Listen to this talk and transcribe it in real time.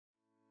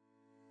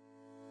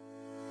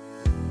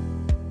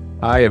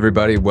Hi,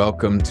 everybody.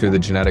 Welcome to the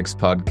Genetics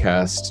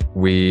Podcast.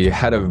 We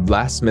had a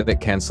last-minute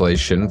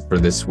cancellation for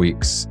this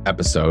week's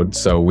episode,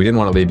 so we didn't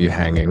want to leave you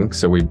hanging.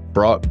 So we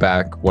brought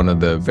back one of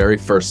the very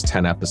first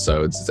 10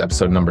 episodes. It's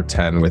episode number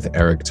 10 with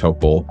Eric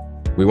Topol.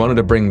 We wanted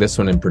to bring this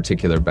one in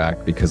particular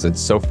back because it's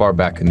so far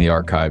back in the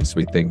archives,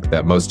 we think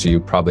that most of you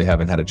probably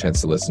haven't had a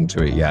chance to listen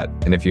to it yet.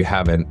 And if you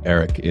haven't,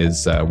 Eric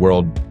is a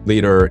world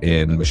leader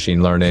in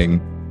machine learning,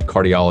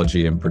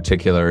 cardiology in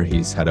particular.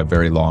 He's had a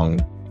very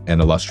long and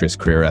illustrious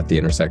career at the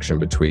intersection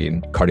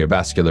between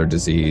cardiovascular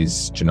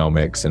disease,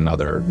 genomics, and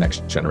other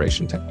next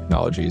generation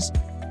technologies.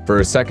 For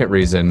a second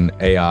reason,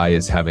 AI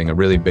is having a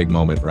really big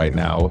moment right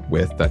now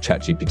with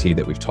ChatGPT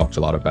that we've talked a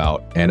lot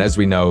about. And as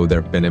we know,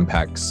 there have been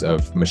impacts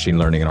of machine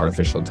learning and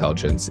artificial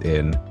intelligence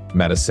in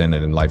medicine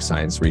and in life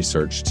science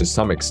research to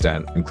some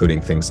extent, including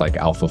things like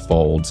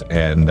AlphaFold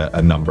and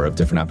a number of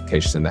different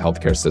applications in the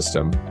healthcare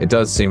system. It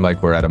does seem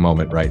like we're at a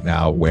moment right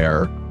now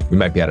where we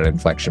might be at an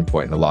inflection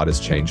point and a lot is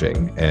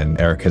changing. And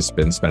Eric has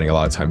been spending a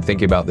lot of time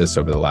thinking about this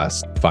over the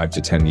last 5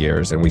 to 10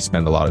 years. And we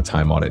spend a lot of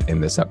time on it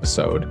in this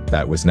episode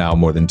that was now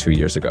more than 2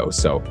 years ago.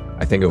 So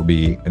I think it will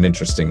be an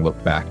interesting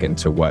look back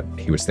into what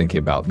he was thinking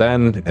about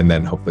then. And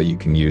then hopefully you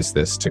can use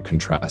this to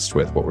contrast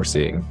with what we're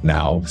seeing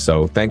now.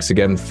 So thanks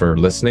again for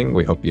listening.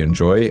 We hope you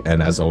enjoy.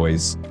 And as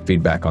always,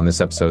 feedback on this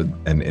episode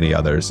and any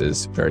others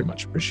is very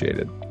much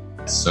appreciated.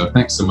 So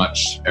thanks so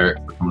much, Eric,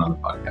 for coming on the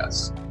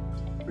podcast.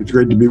 It's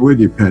great to be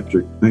with you,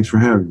 Patrick. Thanks for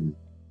having me.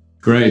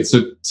 Great.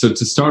 So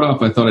to start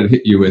off, I thought I'd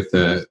hit you with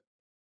the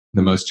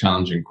most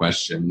challenging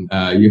question.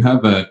 You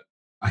have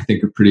I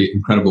think, a pretty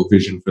incredible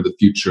vision for the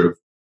future of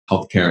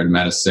healthcare and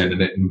medicine,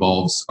 and it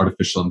involves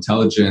artificial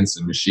intelligence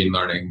and machine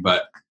learning.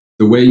 But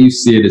the way you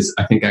see it is,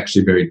 I think,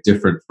 actually very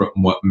different from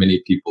what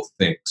many people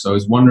think. So I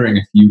was wondering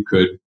if you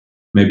could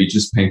maybe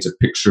just paint a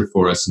picture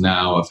for us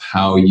now of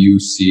how you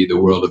see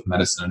the world of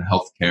medicine and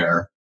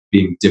healthcare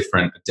being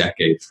different a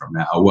decade from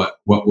now. What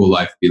will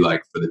life be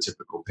like for the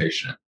typical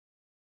patient?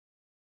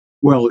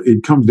 Well,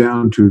 it comes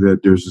down to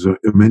that there's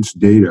immense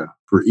data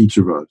for each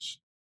of us,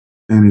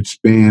 and it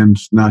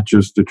spans not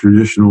just the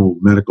traditional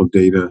medical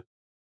data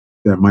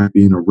that might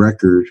be in a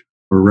record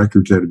or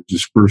records that are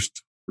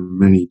dispersed in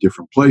many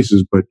different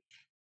places, but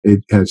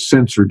it has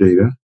sensor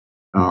data,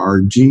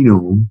 our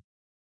genome,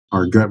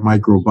 our gut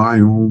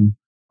microbiome,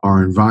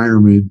 our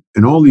environment,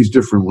 and all these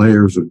different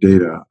layers of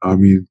data. I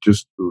mean,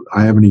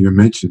 I haven't even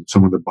mentioned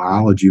some of the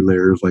biology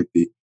layers like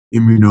the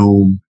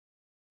immunome,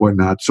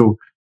 whatnot. So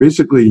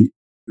basically,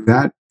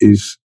 that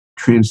is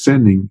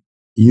transcending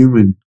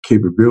human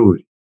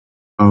capability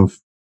of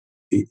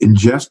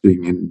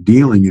ingesting and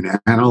dealing and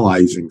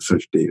analyzing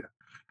such data.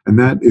 And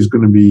that is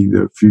going to be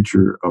the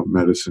future of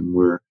medicine,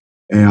 where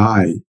we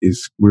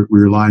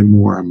rely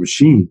more on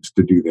machines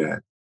to do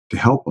that, to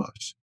help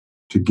us,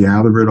 to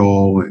gather it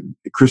all and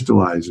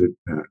crystallize it,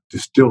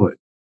 distill it.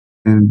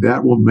 And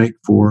that will make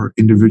for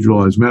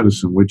individualized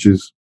medicine, which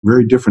is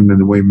very different than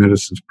the way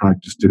medicine is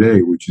practiced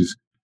today, which is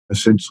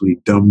essentially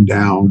dumbed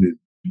down and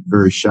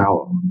very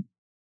shallow.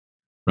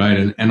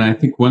 Right. And I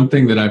think one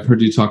thing that I've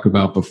heard you talk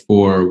about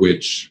before,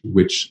 which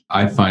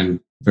I find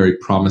very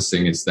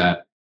promising, is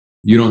that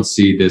you don't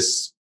see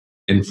this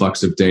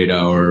influx of data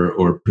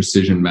or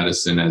precision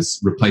medicine as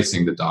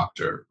replacing the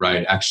doctor,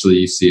 right? Actually,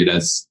 you see it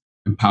as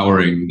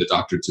empowering the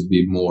doctor to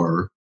be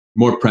more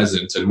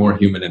present and more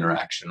human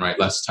interaction, right?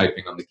 Less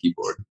typing on the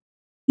keyboard.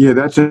 Yeah,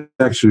 that's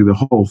actually the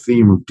whole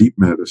theme of Deep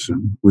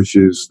Medicine, which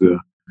is the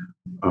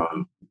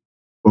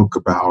book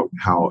about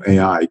how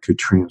AI could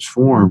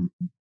transform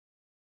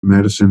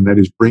medicine, that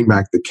is, bring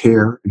back the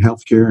care in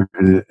healthcare,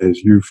 and as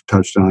you've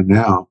touched on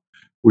now,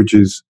 which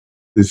is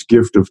this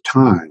gift of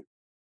time,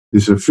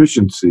 this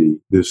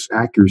efficiency, this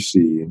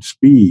accuracy and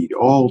speed,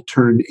 all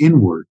turned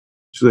inward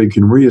so they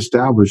can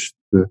reestablish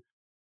the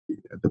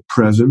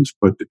presence,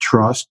 but the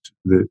trust,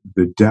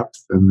 the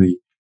depth, and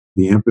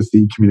the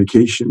empathy,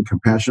 communication,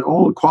 compassion,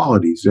 all the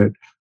qualities that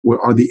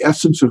are the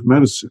essence of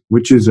medicine,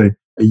 which is a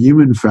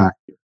human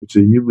factor. It's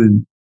a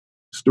human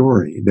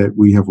story that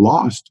we have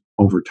lost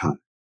over time.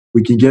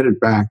 We can get it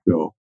back,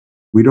 though.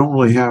 We don't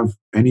really have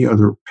any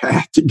other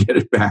path to get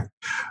it back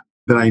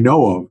that I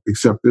know of,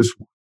 except this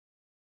one.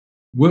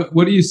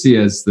 What do you see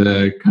as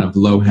the kind of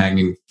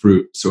low-hanging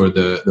fruits, or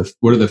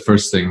what are the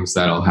first things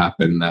that'll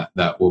happen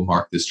that will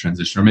mark this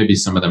transition? Or maybe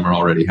some of them are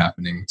already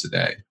happening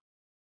today.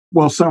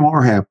 Well, some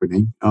are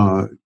happening.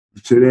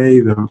 Today,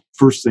 the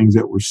first things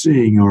that we're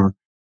seeing are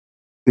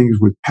things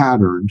with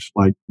patterns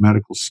like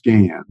medical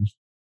scans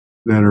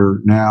that are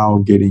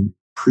now getting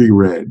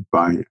pre-read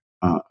by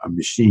a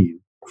machine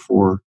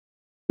before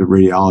the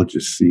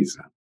radiologist sees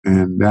them.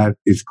 And that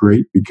is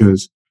great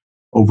because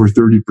over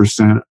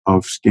 30%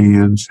 of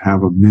scans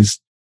have a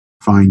missed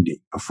finding,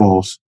 a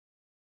false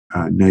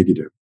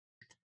negative.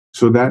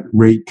 So that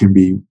rate can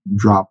be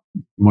dropped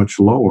much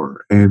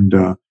lower. And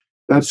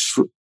that's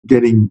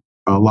getting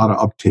a lot of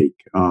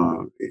uptake.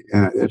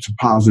 It's a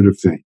positive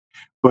thing.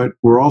 But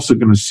we're also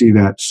going to see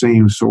that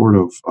same sort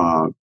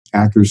of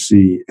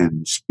accuracy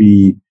and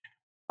speed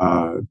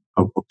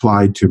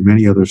applied to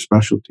many other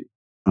specialties.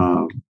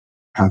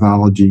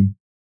 Pathology,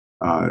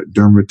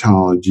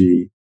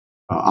 dermatology,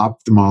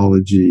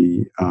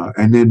 ophthalmology,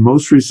 and then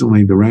most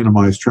recently the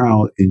randomized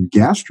trial in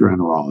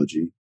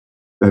gastroenterology,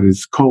 that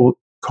is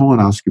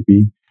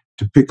colonoscopy,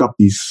 to pick up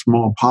these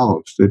small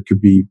polyps that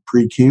could be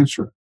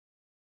precancerous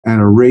at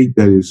a rate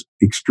that is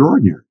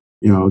extraordinary,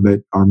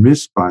 that are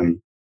missed by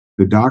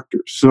the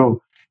doctors.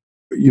 So,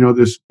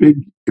 this big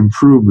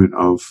improvement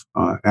of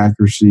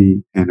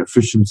accuracy and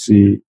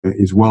efficiency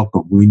is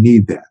welcome. We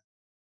need that.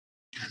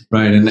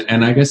 Right.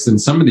 And I guess in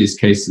some of these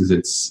cases,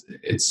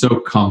 it's so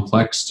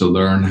complex to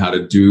learn how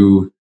to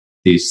do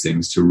these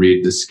things, to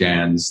read the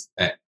scans.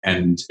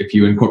 And if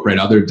you incorporate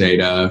other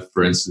data,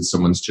 for instance,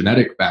 someone's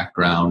genetic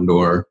background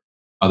or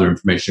other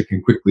information, it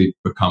can quickly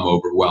become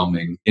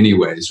overwhelming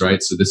anyways,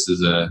 right? So this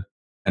is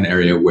an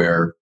area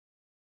where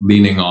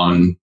leaning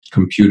on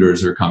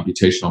computers or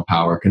computational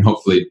power can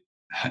hopefully,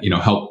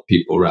 help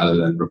people rather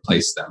than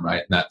replace them,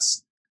 right? And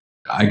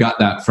I got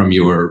that from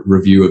your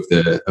review of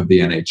the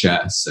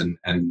NHS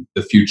and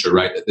the future,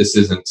 right? That this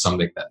isn't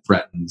something that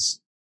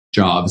threatens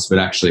jobs, but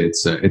actually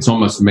it's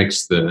almost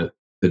makes the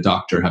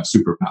doctor have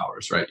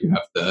superpowers, right? You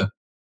have the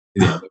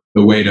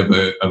weight of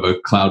a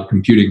cloud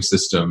computing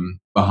system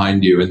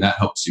behind you, and that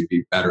helps you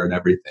be better at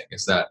everything.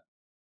 Is that?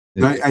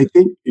 I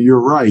think you're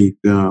right,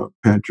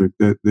 Patrick.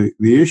 That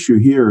the issue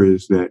here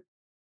is that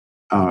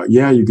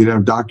you could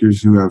have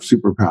doctors who have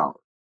superpowers.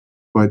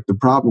 But the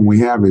problem we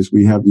have is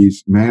we have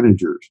these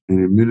managers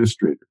and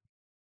administrators,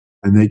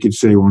 and they could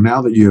say, well,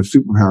 now that you have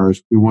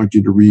superpowers, we want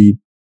you to read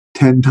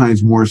 10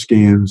 times more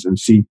scans and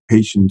see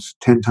patients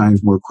 10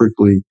 times more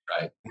quickly.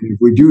 Right. And if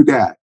we do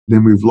that,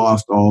 then we've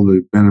lost all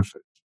the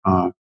benefits.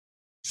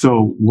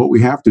 So what we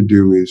have to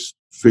do is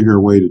figure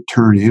a way to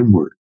turn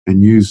inward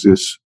and use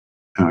this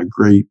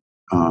great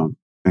and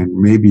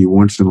maybe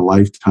once in a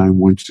lifetime,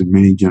 once in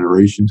many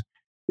generations,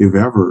 if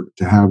ever,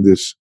 to have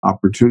this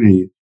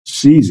opportunity,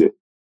 seize it,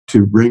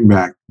 to bring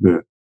back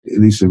at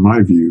least in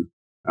my view,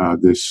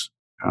 this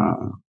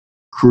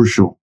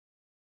crucial,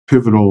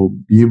 pivotal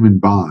human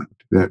bond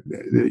that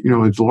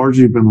it's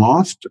largely been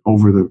lost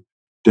over the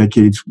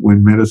decades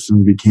when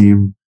medicine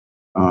became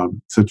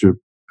such a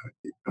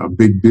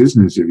big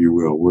business, if you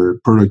will, where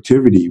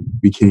productivity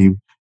became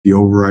the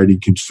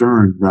overriding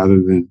concern rather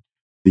than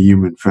the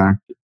human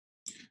factor.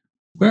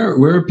 Where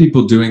are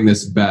people doing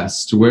this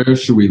best? Where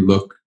should we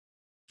look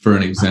for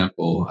an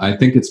example? I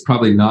think it's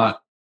probably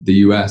not the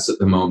US at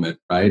the moment,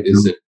 right?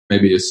 Is it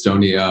maybe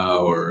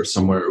Estonia or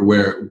somewhere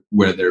where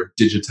they're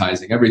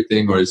digitizing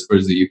everything, or is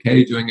the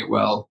UK doing it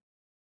well?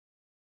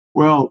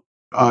 Well,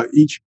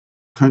 each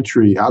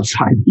country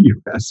outside the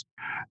US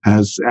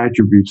has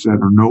attributes that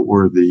are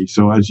noteworthy.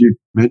 So as you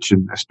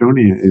mentioned,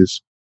 Estonia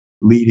is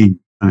leading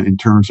in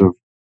terms of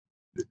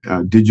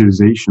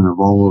digitization of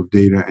all of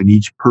data, and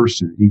each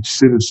person, each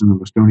citizen of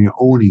Estonia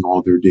owning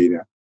all their data,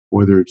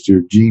 whether it's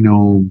their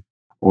genome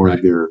or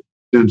Right. their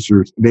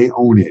sensors, they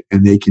own it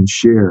and they can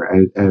share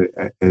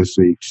as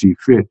they see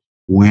fit,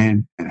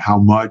 when and how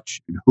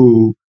much and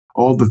who,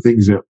 all the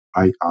things that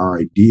are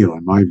ideal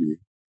in my view.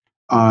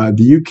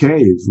 The UK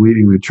is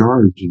leading the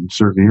charge in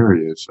certain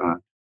areas.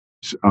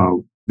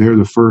 They're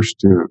the first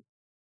to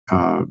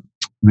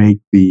make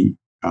the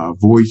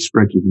voice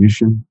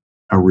recognition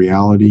a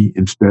reality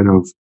instead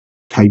of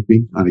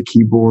typing on a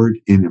keyboard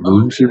in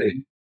emergency. Oh,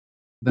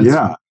 really?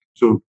 Yeah.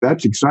 So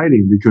that's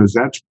exciting because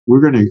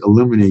we're going to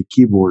eliminate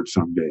keyboards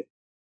someday.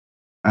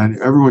 And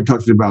everyone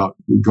talks about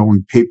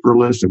going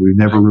paperless, and we've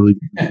never really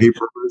been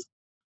paperless.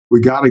 We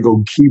got to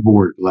go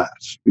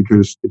keyboard-less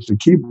because it's the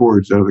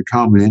keyboards that are the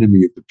common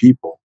enemy of the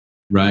people.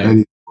 Right. That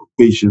is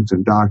patients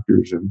and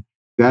doctors. And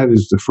that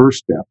is the first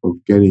step of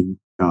getting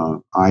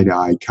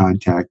eye-to-eye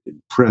contact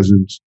and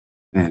presence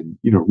and,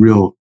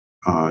 real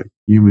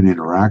human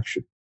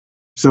interaction.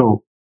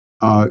 So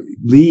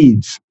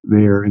Leeds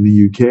there in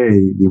the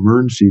UK, the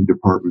emergency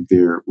department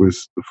there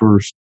was the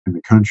first in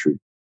the country,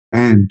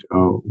 and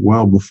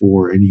well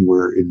before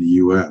anywhere in the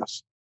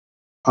US.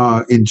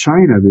 In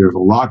China, there's a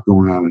lot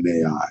going on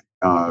in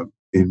AI.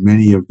 In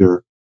many of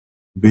their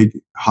big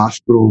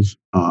hospitals,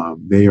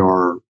 they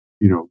are,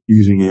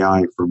 using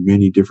AI for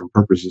many different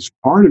purposes.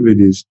 Part of it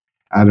is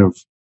out of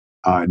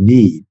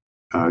need.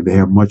 They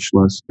have much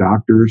less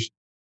doctors.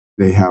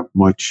 They have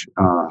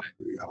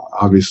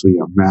obviously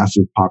a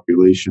massive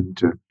population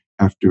to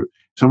have to.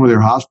 Some of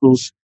their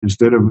hospitals,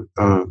 instead of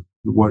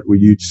what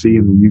you'd see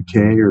in the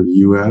UK or the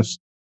US,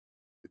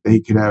 they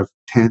could have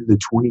 10 to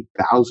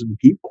 20,000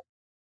 people.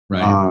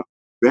 Right.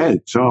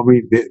 Bed. So I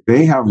mean,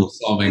 they have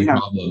solving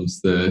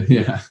problems.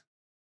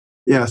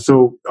 Yeah.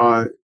 So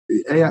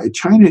AI,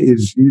 China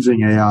is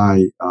using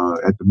AI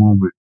at the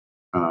moment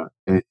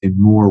in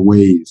more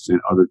ways than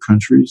other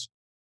countries,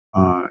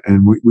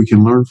 and we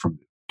can learn from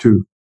it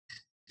too.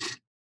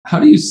 How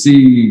do you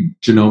see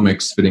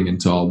genomics fitting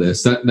into all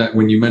this? That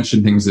when you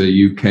mentioned things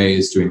the UK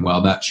is doing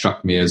well, that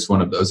struck me as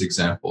one of those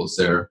examples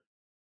there.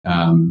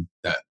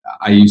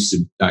 I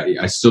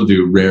still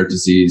do rare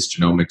disease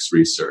genomics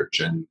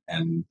research,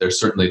 and they're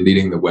certainly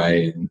leading the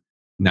way in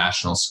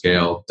national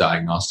scale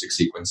diagnostic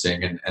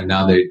sequencing. And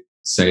now they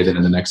say that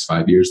in the next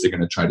 5 years, they're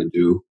going to try to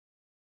do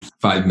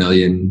 5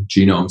 million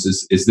genomes.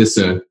 Is this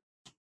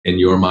in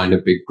your mind, a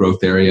big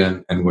growth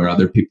area and where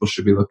other people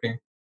should be looking?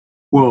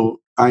 Well,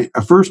 I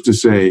first to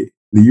say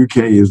the UK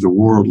is the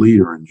world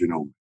leader in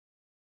genomics.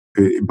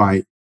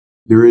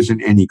 There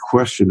isn't any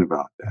question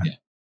about that. Yeah.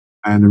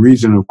 And the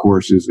reason, of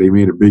course, is they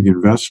made a big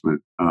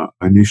investment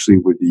initially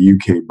with the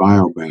UK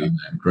Biobank,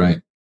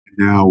 right?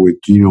 Now with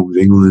Genomes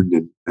England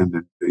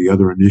and the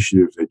other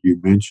initiatives that you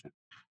mentioned.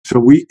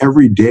 So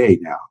every day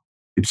now,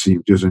 it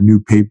seems, there's a new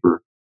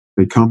paper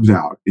that comes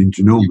out in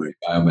genomics.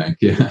 Biobank,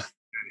 yeah.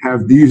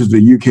 These are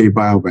the UK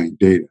Biobank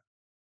data.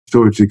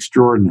 So it's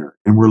extraordinary.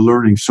 And we're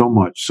learning so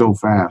much so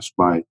fast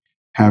by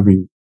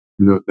having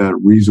that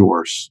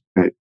resource,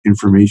 that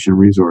information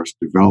resource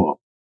develop.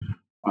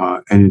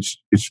 And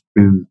it's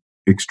been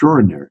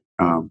extraordinary.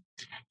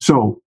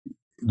 So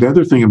the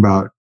other thing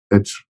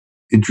that's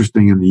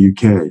interesting in the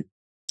UK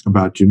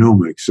about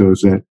genomics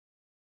is that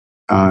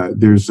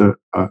there's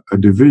a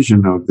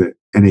division of the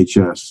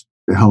NHS,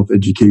 the Health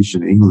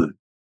Education England.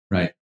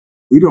 Right.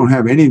 We don't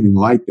have anything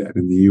like that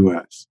in the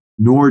US,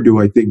 nor do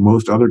I think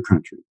most other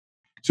countries.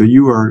 So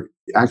you are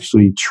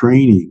actually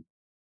training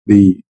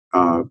the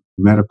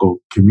medical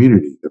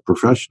community, the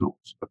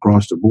professionals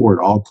across the board,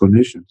 all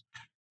clinicians,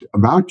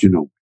 about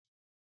genomics.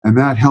 And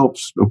that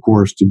helps, of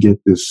course, to get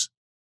this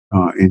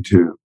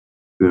into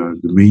the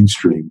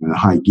mainstream and the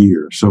high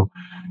gear. So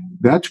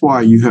that's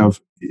why you have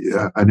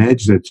an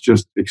edge that's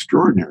just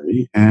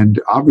extraordinary.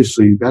 And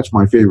obviously, that's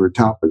my favorite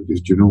topic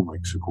is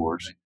genomics, of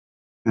course.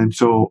 And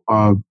so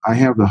I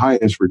have the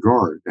highest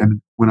regard.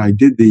 And when I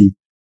did the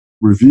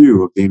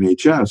review of the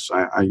NHS,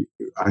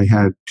 I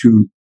had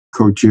two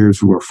co-chairs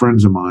who are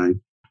friends of mine,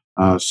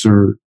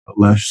 Sir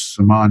Lesh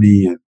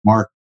Samani and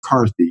Mark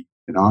Carthy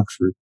at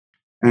Oxford.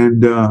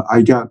 And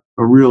I got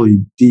a really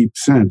deep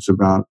sense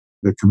about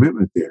the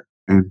commitment there.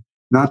 And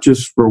not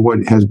just for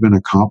what has been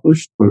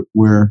accomplished, but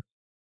where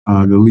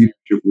the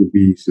leadership will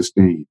be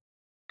sustained.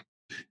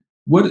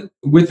 What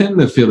within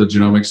the field of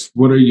genomics,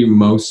 what are you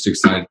most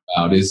excited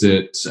about? Is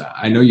it,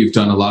 I know you've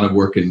done a lot of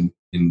work in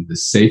the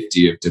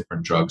safety of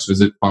different drugs.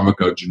 Was it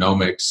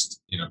pharmacogenomics,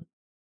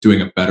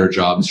 doing a better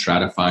job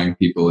stratifying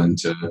people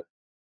into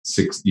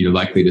you're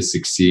likely to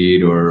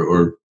succeed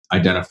or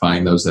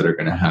identifying those that are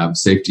going to have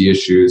safety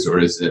issues? Or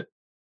is it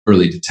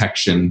early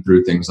detection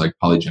through things like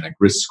polygenic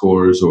risk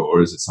scores,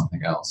 or is it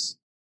something else?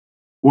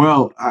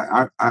 Well,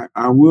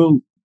 I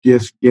will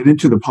just get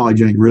into the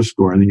polygenic risk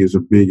score. I think is a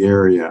big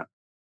area.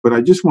 But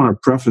I just want to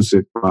preface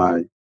it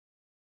by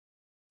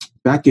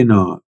back in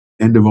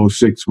end of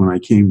 2006 when I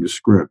came to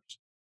Scripps,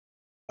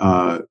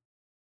 the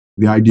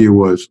idea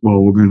was,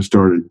 well, we're going to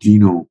start a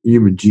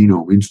human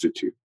genome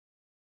institute,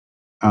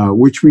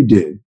 which we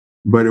did.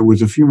 But it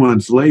was a few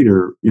months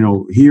later,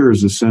 here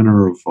is the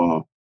center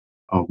of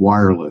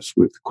wireless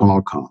with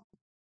Qualcomm.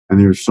 And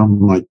there's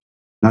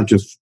not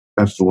just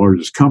that's the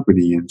largest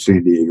company in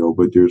San Diego,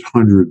 but there's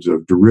hundreds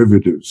of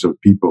derivatives of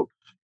people,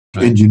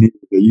 right, engineers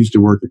that used to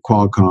work at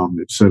Qualcomm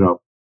that set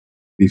up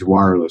these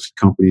wireless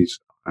companies,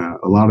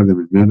 a lot of them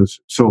in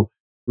medicine. So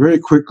very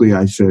quickly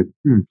I said,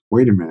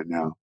 wait a minute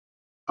now.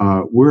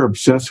 We're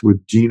obsessed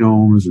with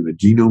genomes and the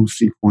genome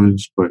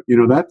sequence, but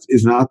that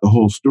is not the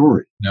whole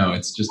story. No,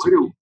 it's just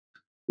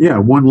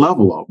one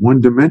level up,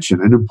 one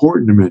dimension, an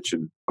important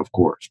dimension, of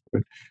course.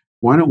 But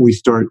why don't we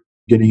start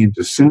getting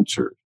into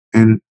sensors?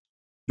 And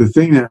the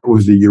thing that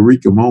was the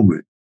eureka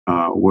moment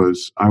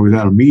was I was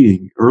at a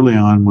meeting early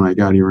on when I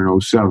got here in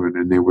 2007,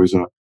 and there was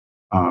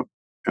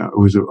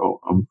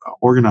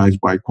organized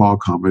by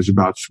Qualcomm. It was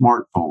about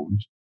smartphones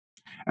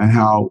and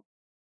how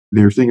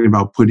they're thinking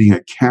about putting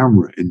a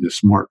camera in the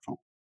smartphone.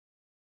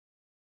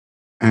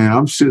 And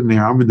I'm sitting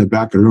there, I'm in the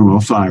back of the room. All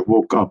of a sudden, I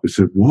woke up and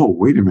said, whoa,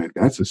 wait a minute,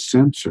 that's a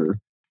sensor.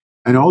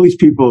 And all these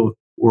people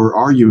were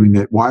arguing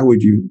that why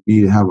would you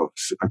need to have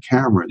a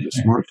camera in the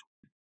smartphone?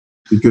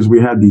 Because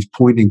we had these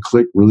point and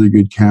click, really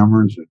good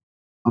cameras. And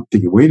I'm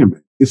thinking, wait a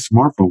minute, this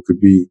smartphone could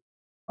be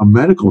a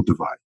medical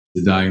device.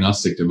 The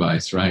diagnostic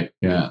device, right?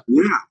 Yeah.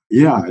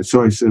 Yeah.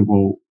 So I said,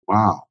 well,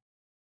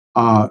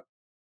 wow.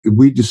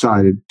 We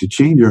decided to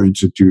change our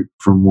institute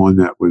from one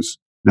that was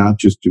not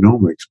just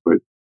genomics, but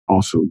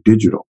also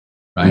digital.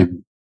 Right.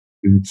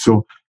 And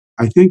so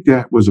I think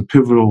that was a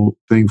pivotal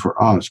thing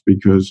for us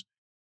because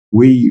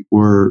we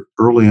were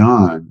early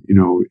on,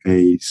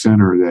 a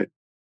center that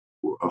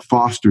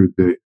fostered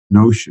the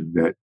notion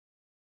that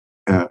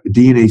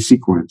DNA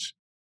sequence,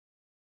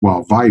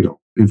 while vital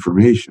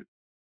information,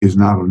 is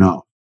not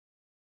enough.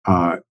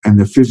 And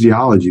the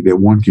physiology that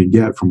one can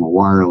get from a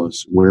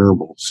wireless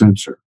wearable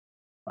sensor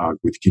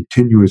with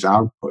continuous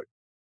output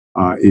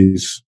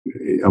is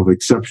of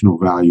exceptional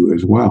value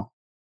as well.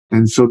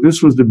 And so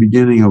this was the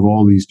beginning of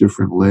all these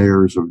different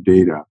layers of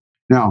data.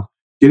 Now,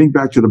 getting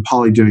back to the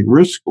polygenic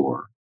risk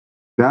score,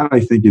 that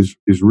I think is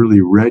really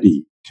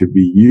ready to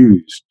be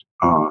used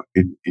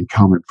in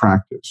common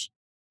practice.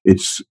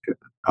 It's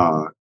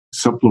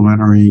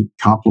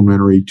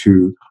complementary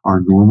to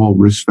our normal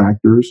risk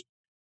factors.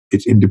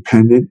 It's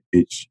independent.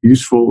 It's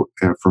useful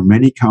for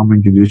many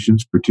common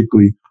conditions,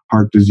 particularly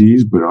heart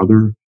disease, but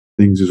other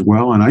things as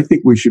well. And I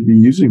think we should be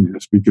using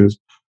this because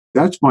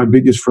that's my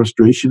biggest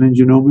frustration in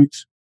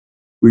genomics.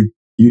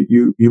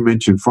 You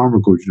mentioned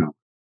pharmacogenomics.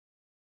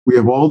 We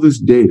have all this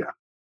data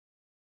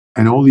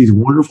and all these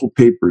wonderful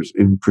papers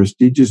in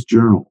prestigious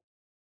journals,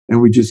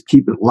 and we just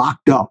keep it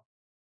locked up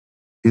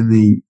in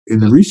the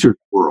research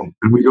world,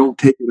 and we don't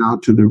take it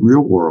out to the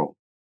real world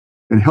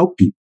and help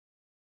people.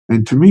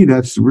 And to me,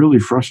 that's really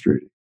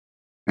frustrating.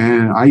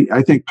 And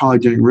I think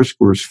polygenic risk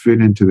scores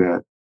fit into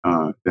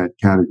that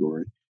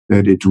category,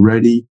 that it's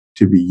ready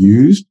to be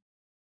used.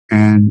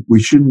 And we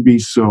shouldn't be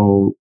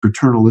so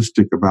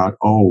paternalistic about,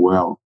 oh,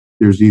 well,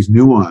 there's these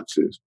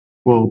nuances.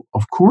 Well,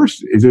 of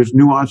course, there's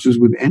nuances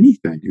with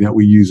anything that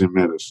we use in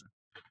medicine.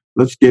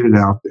 Let's get it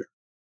out there.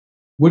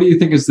 What do you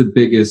think is the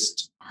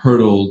biggest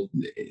hurdle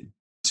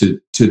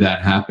to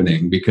that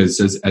happening? Because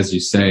as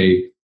you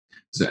say,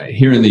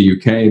 here in the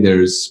UK,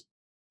 there's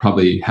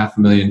probably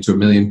 500,000 to 1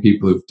 million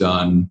people who've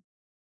done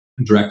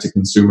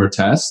direct-to-consumer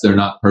tests. They're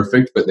not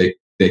perfect, but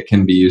they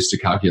can be used to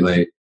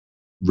calculate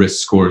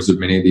risk scores of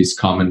many of these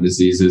common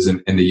diseases.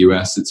 In the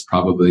US, it's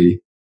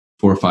probably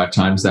 4 or 5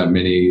 times that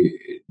many.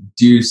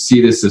 Do you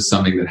see this as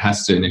something that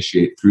has to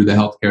initiate through the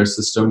healthcare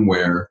system,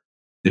 where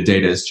the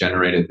data is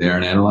generated there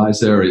and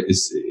analyzed there? Or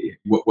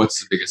what's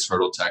the biggest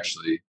hurdle to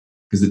actually,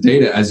 because the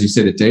data, as you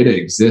say, the data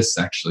exists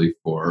actually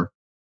for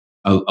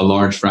a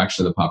large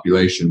fraction of the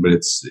population, but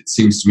it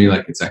seems to me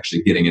like it's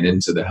actually getting it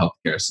into the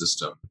healthcare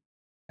system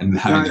and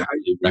having to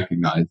be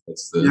recognized.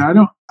 I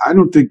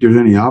don't think there's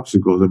any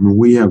obstacles. I mean,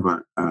 we have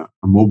a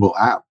mobile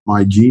app,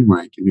 My Gene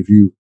Rank, and if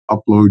you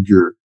upload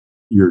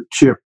your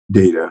chip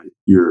data,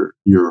 your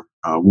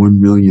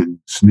 1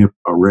 million SNP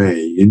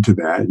array into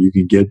that, you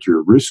can get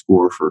your risk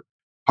score for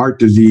heart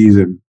disease.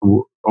 And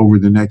over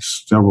the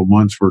next several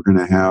months, we're going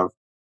to have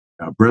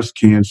breast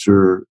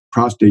cancer,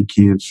 prostate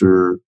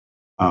cancer,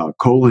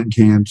 colon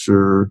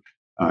cancer,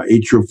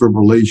 atrial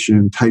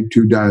fibrillation, type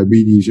 2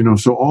 diabetes,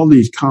 so all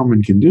these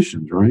common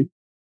conditions, right?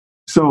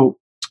 So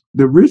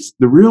the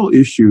real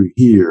issue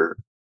here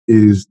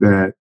is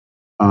that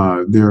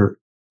there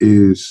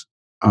is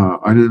an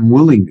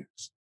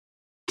unwillingness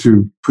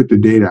to put the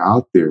data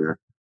out there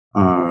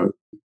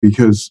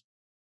because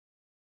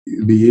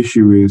the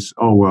issue is,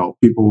 oh, well,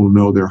 people will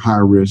know they're high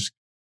risk.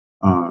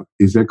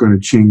 Is that going to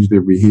change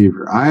their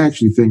behavior? I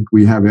actually think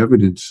we have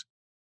evidence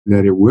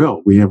that it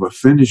will. We have a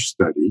Finnish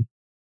study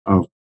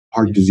of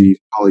heart disease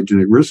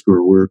polygenic risk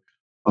score where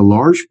a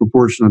large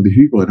proportion of the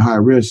people at high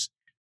risk,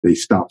 they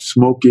stopped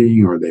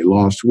smoking or they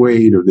lost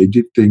weight or they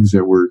did things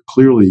that were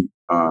clearly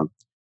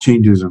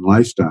changes in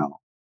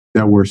lifestyle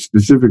that were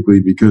specifically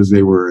because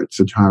they were at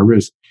such high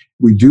risk.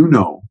 We do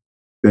know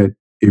that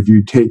if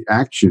you take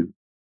action,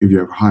 if you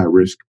have high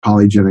risk,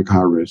 polygenic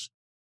high risk,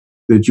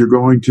 that you're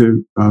going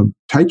to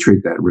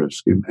titrate that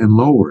risk and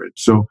lower it.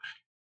 So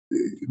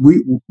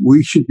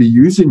we should be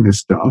using this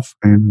stuff,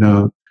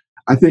 and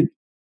I think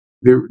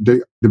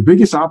the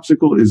biggest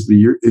obstacle is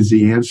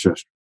the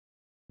ancestry.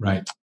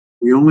 Right.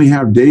 We only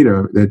have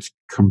data that's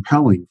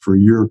compelling for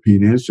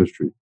European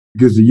ancestry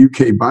because the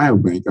UK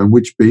Biobank, on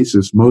which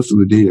basis most of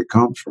the data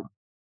comes from,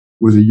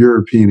 was a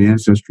European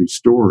ancestry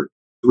story.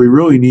 We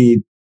really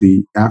need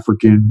the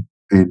African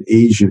and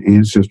Asian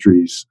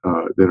ancestries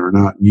that are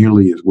not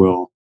nearly as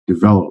well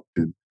developed,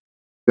 and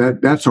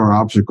that's our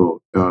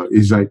obstacle.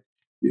 Is like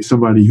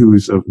somebody who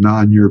is of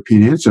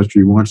non-European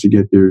ancestry wants to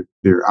get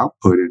their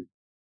output, and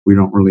we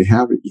don't really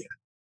have it yet.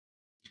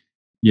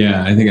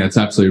 Yeah, I think that's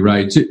absolutely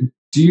right.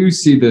 Do you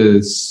see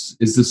this,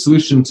 is the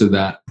solution to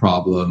that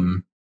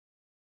problem,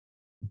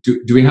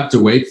 do we have to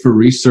wait for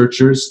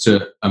researchers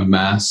to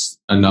amass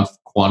enough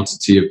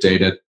quantity of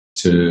data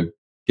to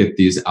get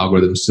these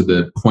algorithms to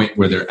the point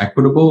where they're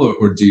equitable,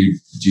 or do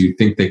you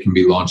think they can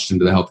be launched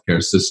into the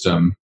healthcare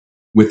system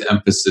with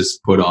emphasis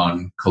put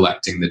on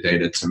collecting the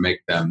data to make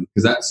them?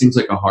 Because that seems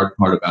like a hard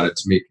part about it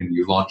to me. Can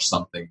you launch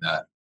something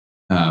that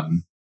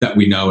that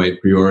we know a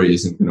priori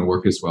isn't going to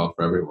work as well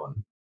for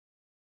everyone?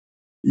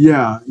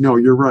 Yeah, no,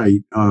 you're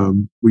right.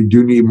 We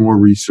do need more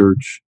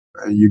research.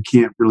 You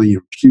can't really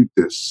impute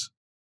this.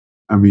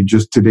 I mean,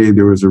 just today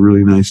there was a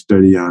really nice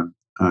study on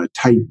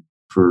Titan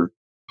for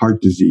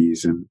heart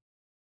disease, and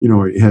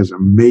it has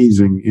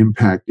amazing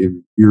impact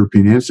in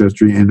European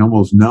ancestry and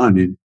almost none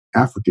in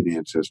African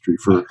ancestry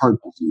for heart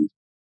disease.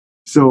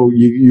 So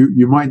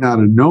you might not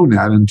have known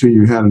that until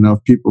you had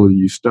enough people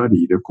you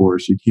studied. Of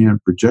course, you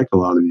can't project a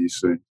lot of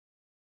these things.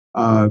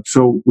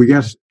 So we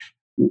got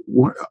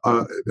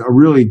a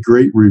really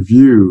great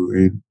review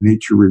in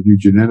Nature Review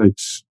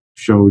Genetics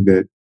showed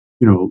that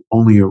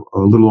only a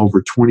little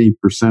over 20%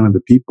 of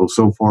the people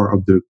so far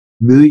of the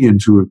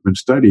millions who have been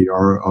studied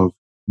are of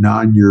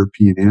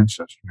non-European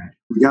ancestry.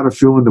 We got to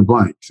fill in the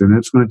blanks, and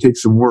it's going to take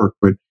some work,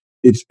 but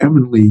it's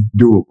eminently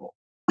doable.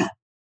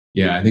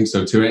 Yeah, I think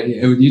so too.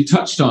 You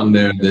touched on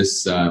there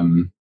this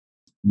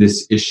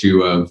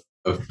issue of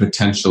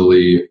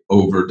potentially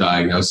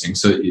overdiagnosing.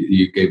 So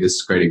you gave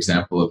this great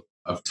example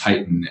of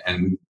Titan,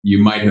 and you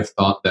might have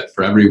thought that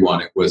for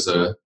everyone it was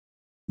a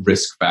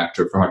risk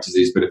factor for heart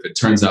disease, but if it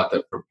turns out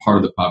that for part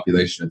of the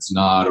population it's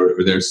not, or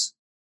there's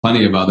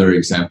plenty of other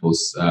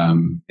examples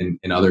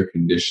in other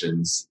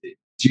conditions,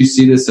 do you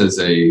see this as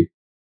a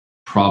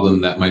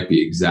problem that might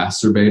be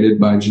exacerbated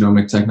by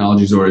genomic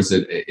technologies, or is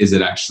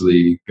it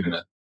actually going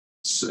to,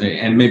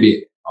 and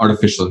maybe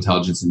artificial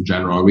intelligence in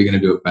general, are we going to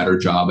do a better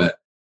job at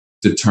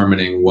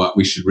determining what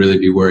we should really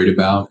be worried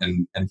about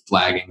and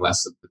flagging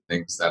less of the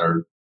things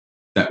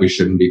that we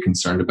shouldn't be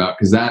concerned about?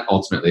 Because that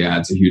ultimately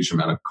adds a huge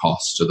amount of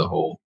cost to the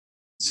whole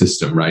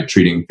system, right?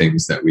 Treating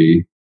things that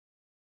we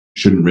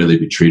shouldn't really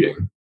be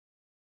treating.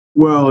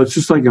 Well, it's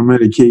just like a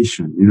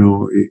medication.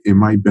 It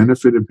might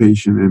benefit a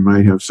patient and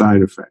might have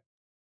side effects.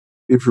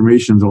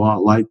 Information's a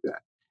lot like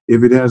that.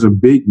 If it has a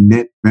big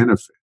net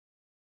benefit,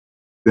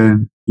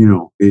 then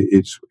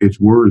it's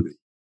worthy.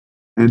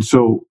 And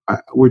so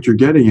what you're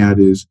getting at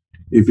is,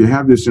 if you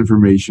have this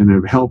information,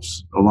 it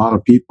helps a lot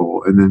of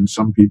people, and then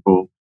some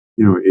people,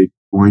 it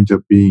winds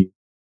up being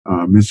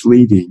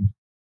misleading.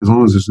 As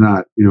long as it's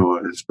not,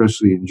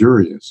 especially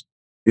injurious,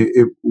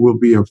 it will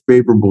be a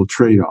favorable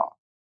trade-off.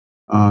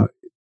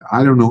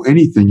 I don't know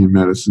anything in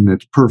medicine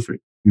that's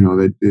perfect.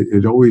 That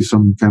it's always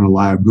some kind of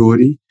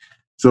liability.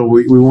 So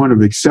we want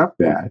to accept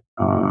that,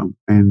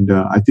 and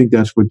I think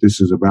that's what this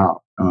is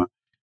about.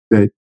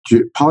 That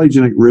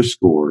polygenic risk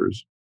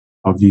scores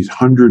of these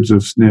hundreds of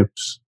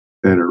SNPs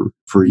that are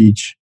for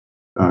each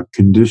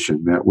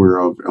condition that were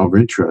of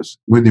interest,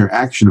 when they're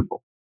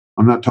actionable.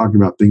 I'm not talking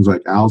about things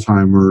like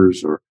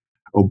Alzheimer's or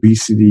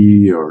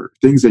obesity or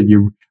things that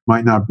you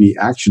might not be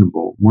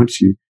actionable. Once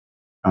you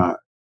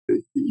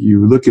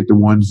look at the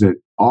ones that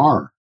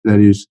are, that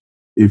is,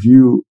 if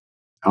you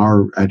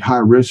are at high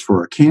risk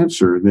for a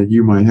cancer, then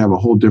you might have a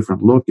whole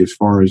different look as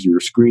far as your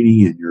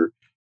screening and your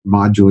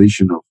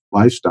modulation of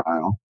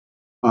lifestyle.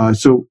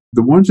 So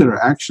the ones that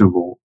are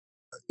actionable,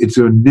 it's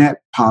a net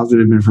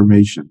positive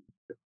information.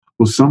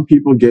 Will some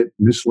people get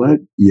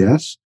misled?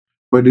 Yes,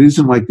 but it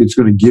isn't like it's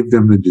going to give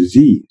them the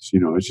disease.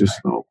 It's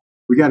just,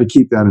 we got to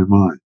keep that in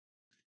mind.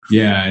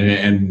 Yeah,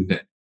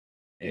 and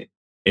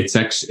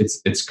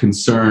it's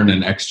concern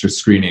and extra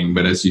screening,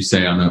 but as you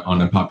say,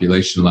 on a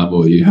population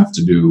level, you have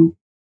to do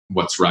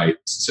what's right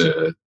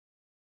to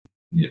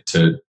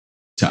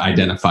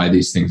identify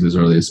these things as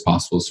early as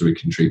possible so we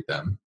can treat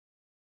them.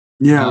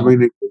 Yeah,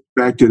 it goes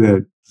back to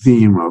that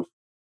theme of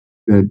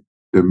that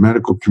the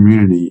medical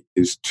community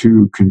is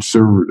too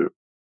conservative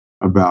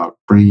about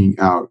bringing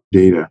out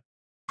data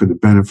for the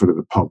benefit of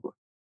the public.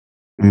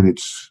 And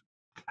it's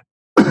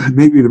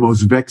maybe the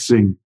most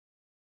vexing,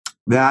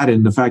 that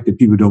and the fact that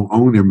people don't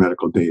own their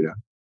medical data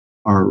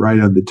are right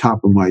on the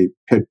top of my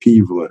pet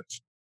peeve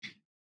list.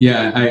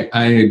 Yeah,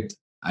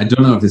 I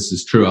don't know if this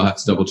is true. I'll have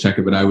to double check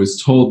it, but I was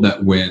told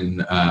that when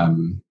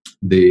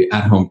the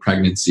at-home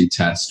pregnancy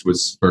test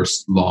was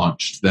first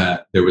launched,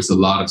 that there was a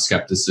lot of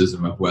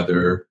skepticism of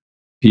whether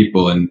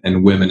people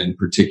and women in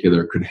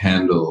particular could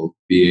handle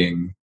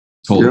being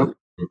told they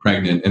were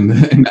pregnant in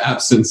the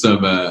absence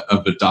of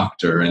a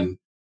doctor. And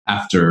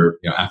after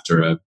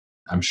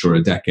I'm sure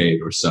a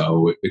decade or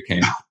so, it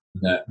became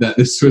that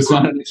this was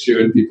not an issue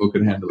and people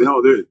could handle it.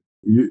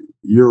 No,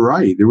 you're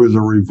right. There was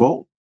a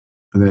revolt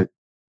that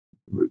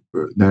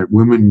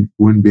women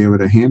wouldn't be able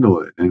to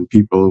handle it, and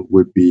people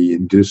would be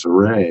in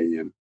disarray,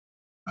 and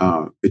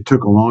it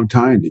took a long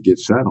time to get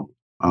settled,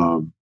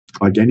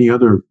 like any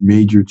other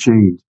major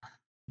change.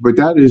 But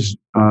that is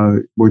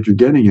what you're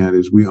getting at,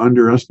 is we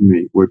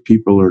underestimate what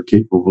people are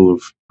capable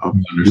of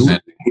doing.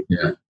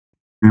 Yeah.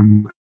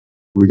 And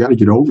we got to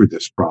get over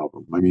this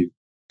problem. I mean,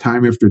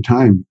 time after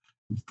time,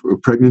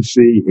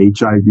 pregnancy,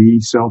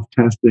 HIV,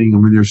 self-testing. I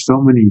mean, there's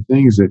so many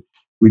things that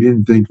we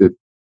didn't think that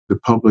the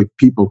public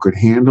people could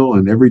handle,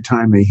 and every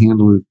time they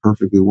handled it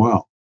perfectly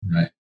well.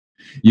 Right.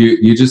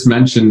 You just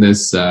mentioned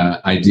this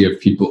idea of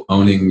people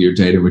owning your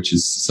data, which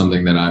is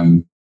something that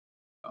I'm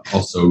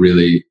also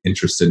really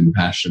interested and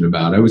passionate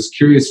about. I was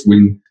curious,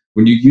 when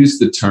you use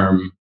the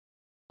term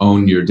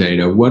 "own your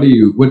data," what do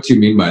you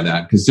mean by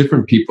that? Because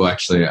different people,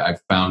 actually,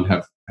 I've found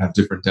have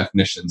different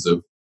definitions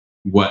of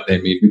what they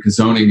mean, because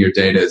owning your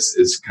data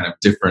is kind of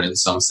different in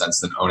some sense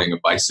than owning a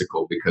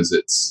bicycle, because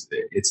it's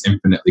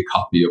infinitely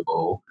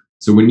copyable.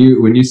 So when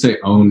you say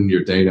own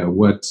your data,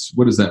 what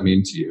does that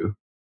mean to you?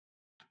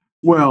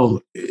 Well,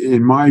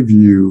 in my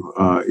view,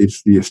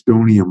 it's the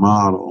Estonia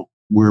model,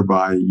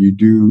 whereby you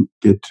do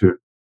get to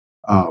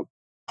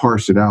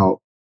parse it out,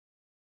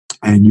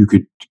 and you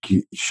could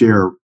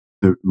share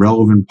the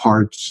relevant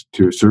parts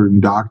to a certain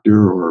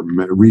doctor or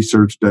a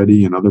research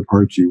study, and other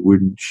parts you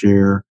wouldn't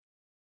share.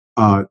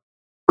 I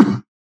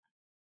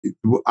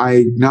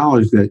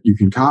acknowledge that you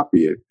can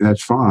copy it.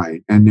 That's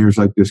fine. And there's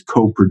like this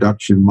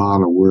co-production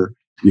model where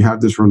you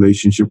have this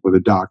relationship with a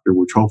doctor,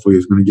 which hopefully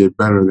is going to get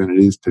better than it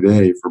is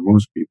today for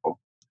most people.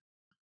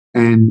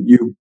 And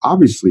you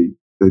obviously,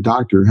 the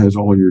doctor has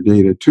all your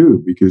data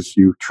too, because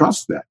you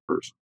trust that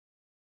person.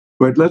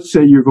 But let's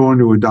say you're going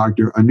to a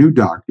new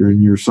doctor,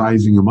 and you're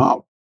sizing him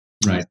up,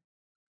 right?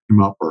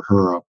 Him up or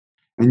her up,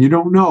 and you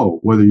don't know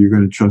whether you're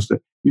going to trust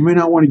it. You may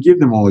not want to give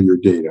them all your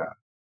data.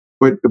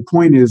 But the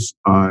point is,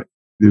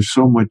 there's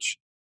so much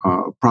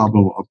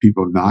problem of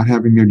people not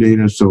having their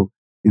data. So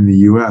in the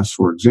U.S.,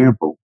 for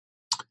example,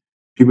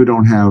 people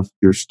don't have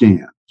their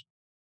scans.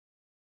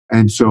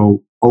 And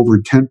so over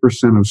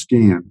 10% of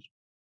scans,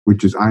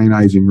 which is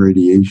ionizing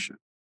radiation,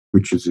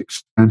 which is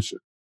expensive,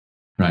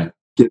 Right.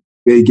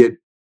 they get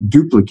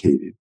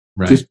duplicated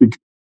just because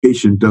the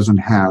patient doesn't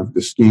have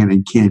the scan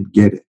and can't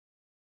get it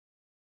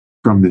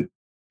from the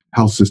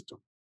health system,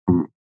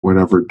 from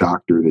whatever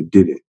doctor that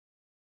did it.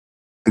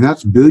 And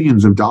that's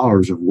billions of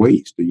dollars of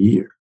waste a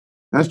year.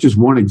 That's just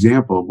one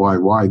example of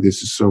why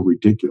this is so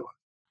ridiculous.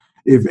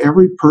 If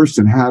every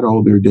person had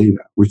all their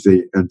data, which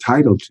they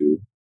entitled to,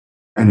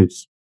 and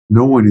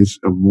no one is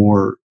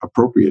more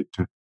appropriate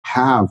to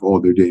have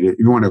all their data. If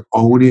you want to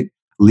own it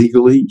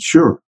legally,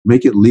 sure,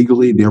 make it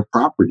legally their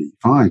property,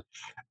 fine.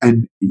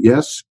 And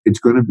yes, it's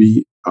going to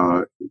be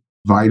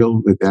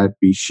vital that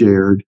be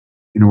shared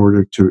in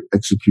order to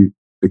execute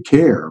the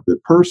care of the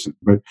person.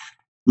 But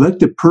let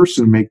the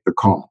person make the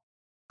call.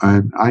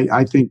 And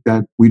I think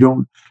that we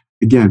don't,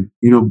 again,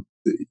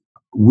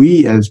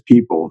 we as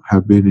people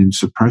have been in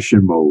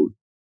suppression mode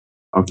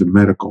of the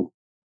medical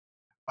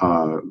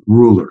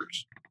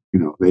rulers.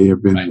 They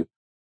have been,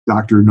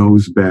 doctor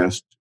knows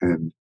best,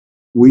 and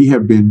we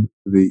have been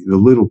the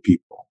little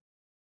people.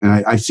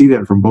 And I see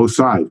that from both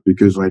sides,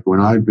 because like when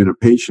I've been a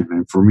patient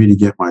and for me to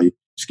get my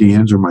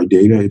scans or my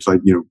data, it's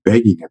like,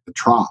 begging at the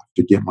trough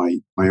to get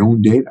my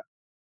own data.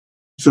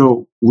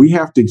 So we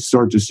have to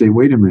start to say,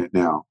 wait a minute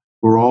now,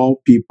 we're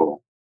all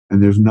people,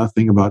 and there's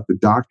nothing about the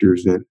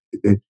doctors that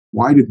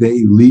why did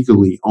they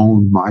legally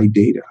own my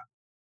data?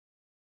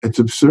 It's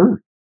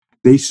absurd.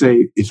 They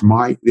say it's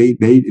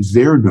it's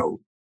their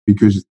note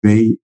because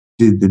they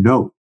did the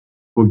note.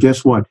 Well,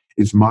 guess what?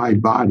 It's my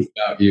body.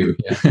 About you.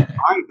 Yeah.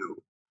 I know.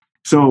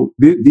 So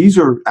these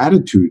are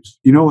attitudes.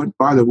 You know what?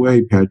 By the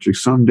way, Patrick,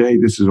 someday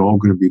this is all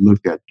going to be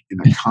looked at in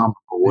a comical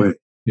way.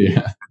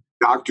 Yeah.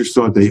 Doctors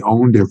thought they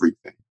owned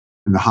everything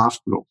in the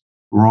hospital.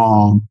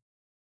 Wrong.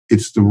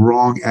 It's the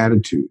wrong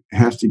attitude. It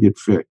has to get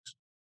fixed.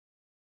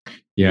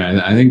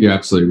 Yeah, I think you're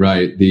absolutely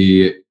right.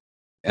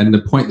 And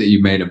the point that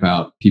you made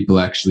about people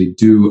actually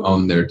do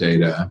own their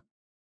data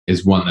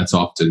is one that's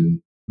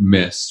often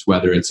missed,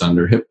 whether it's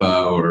under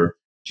HIPAA or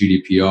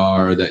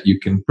GDPR, that you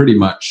can pretty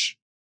much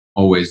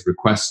always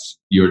request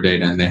your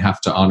data and they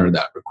have to honor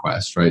that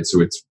request, right?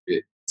 So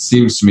it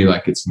seems to me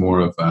like it's more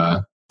of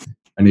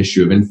an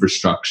issue of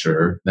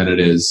infrastructure than it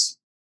is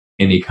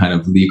any kind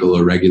of legal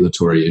or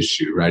regulatory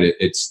issue, right?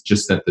 It's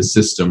just that the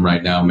system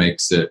right now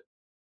makes it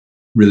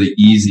really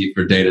easy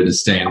for data to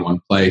stay in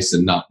one place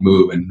and not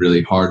move, and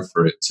really hard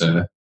for it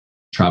to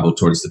travel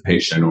towards the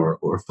patient or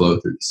flow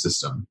through the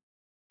system.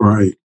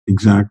 Right,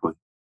 exactly.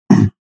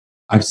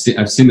 I've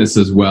seen this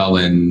as well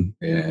in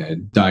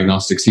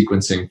diagnostic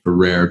sequencing for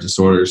rare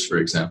disorders, for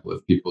example.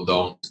 If people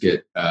don't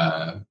get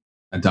a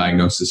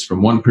diagnosis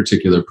from one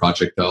particular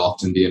project, they'll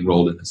often be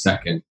enrolled in a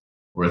second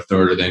or a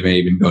third, or they may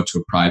even go to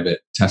a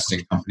private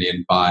testing company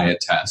and buy a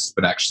test.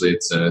 But actually,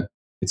 it's an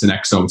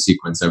exome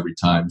sequence every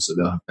time, so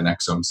they'll have an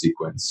exome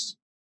sequenced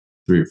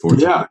 3 or 4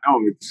 times. Yeah,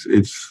 no,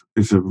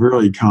 it's a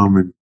really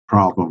common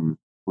problem.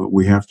 But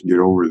we have to get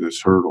over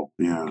this hurdle.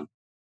 Yeah.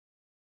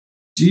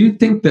 Do you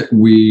think that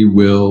we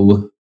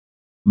will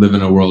live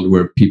in a world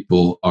where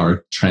people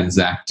are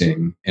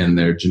transacting in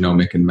their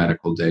genomic and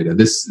medical data?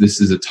 This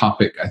is a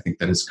topic I think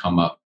that has come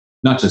up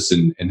not just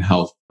in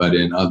health, but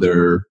in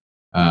other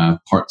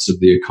parts of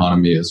the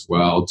economy as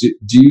well. Do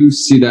you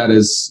see that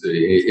as,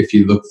 if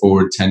you look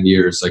forward 10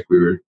 years, like we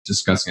were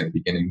discussing at the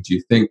beginning, do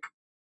you think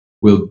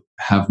we'll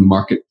have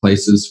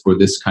marketplaces for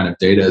this kind of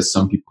data, as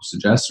some people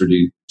suggest, or do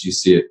you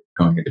see it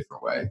going a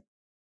different way?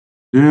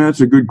 Yeah,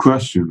 that's a good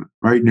question.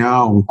 Right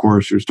now, of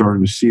course, you're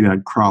starting to see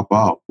that crop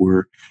up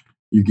where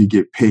you could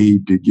get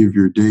paid to give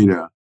your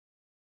data.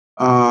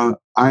 I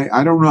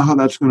don't know how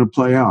that's going to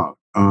play out.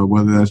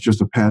 Whether that's just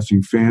a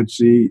passing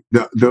fancy.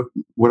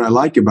 What I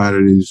like about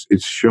it is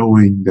it's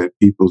showing that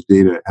people's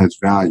data has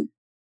value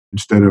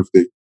instead of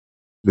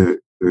the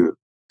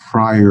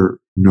prior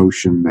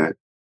notion that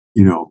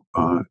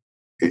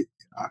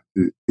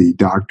the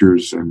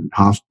doctors and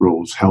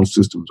hospitals, health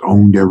systems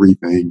owned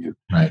everything.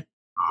 Right.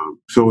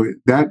 So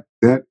that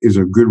is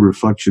a good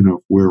reflection of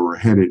where we're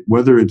headed.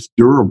 Whether it's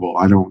durable,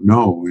 I don't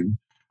know. And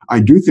I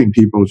do think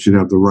people should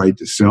have the right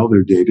to sell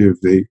their data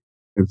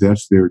if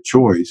that's their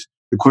choice.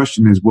 The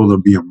question is, will there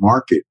be a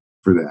market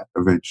for that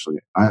eventually?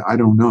 I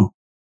don't know.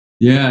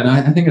 Yeah, and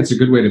I think that's a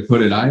good way to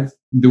put it.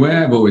 The way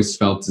I've always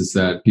felt is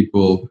that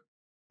people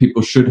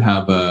should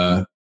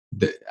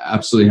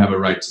absolutely have a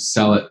right to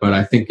sell it, but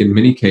I think in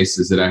many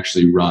cases it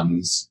actually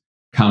runs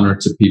counter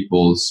to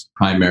people's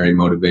primary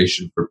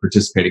motivation for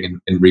participating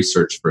in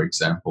research, for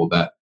example,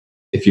 that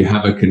if you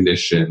have a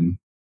condition,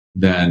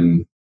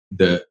 then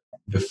the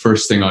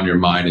first thing on your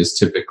mind is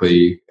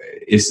typically,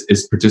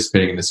 is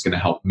participating in this going to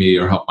help me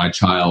or help my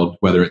child,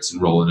 whether it's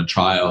enroll in a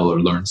trial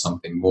or learn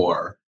something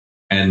more.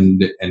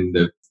 And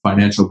the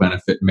financial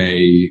benefit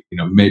may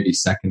be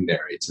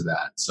secondary to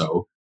that.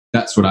 So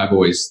that's what I've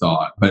always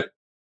thought. But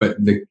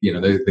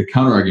the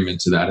counter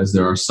argument to that is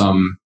there are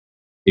some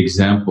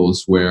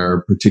examples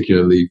where,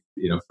 particularly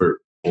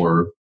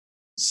for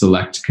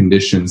select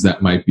conditions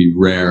that might be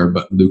rare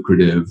but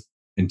lucrative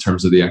in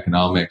terms of the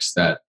economics,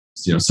 that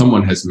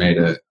someone has made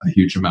a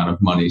huge amount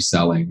of money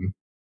selling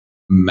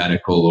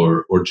medical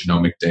or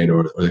genomic data,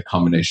 or the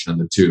combination of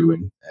the two.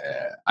 And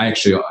I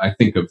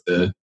think of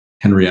the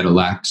Henrietta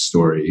Lacks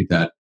story,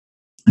 that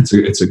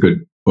it's a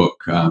good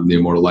book, The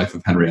Immortal Life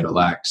of Henrietta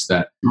Lacks,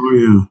 that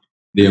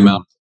the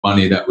amount of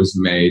money that was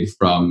made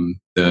from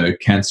the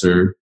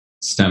cancer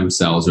stem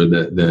cells, or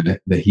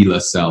the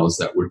HeLa cells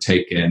that were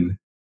taken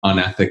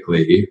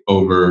unethically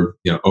over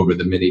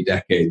the many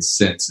decades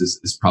since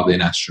is probably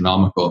an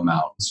astronomical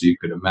amount. So you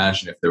could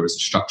imagine if there was a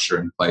structure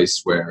in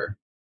place where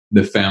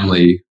the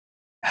family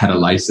had a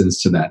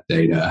license to that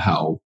data,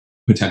 how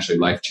potentially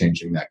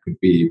life-changing that could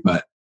be.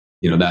 But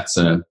that's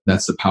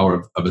the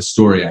power of a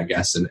story, I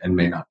guess, and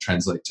may not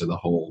translate to the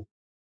whole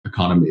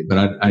economy.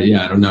 But I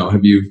don't know.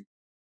 Have you?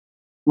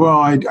 Well,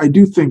 I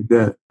do think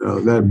that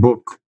that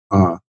book,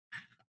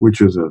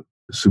 which is a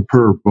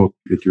superb book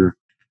that you're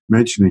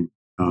mentioning,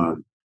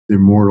 The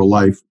Immortal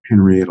Life of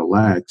Henrietta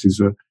Lacks,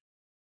 is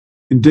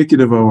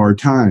indicative of our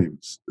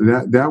times.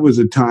 That was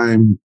a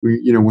time,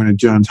 when at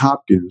Johns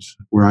Hopkins,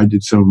 where I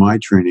did some of my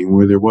training,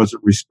 where there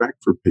wasn't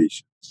respect for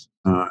patients,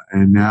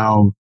 and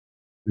now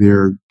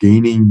they're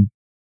gaining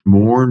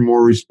more and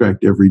more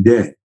respect every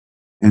day,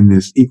 and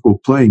this equal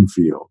playing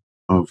field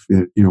of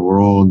that,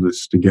 we're all in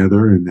this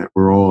together, and that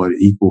we're all at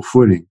equal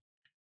footing.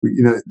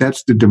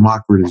 That's the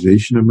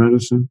democratization of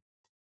medicine,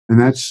 and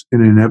that's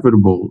an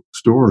inevitable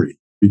story,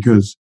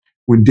 because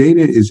when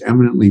data is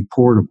eminently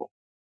portable,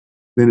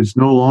 then it's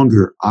no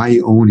longer I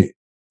own it.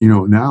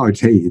 Now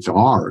it's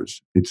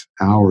ours. It's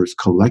ours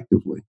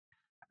collectively.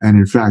 And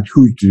in fact,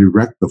 who to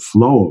direct the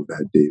flow of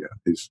that data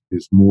is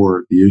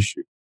more the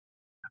issue.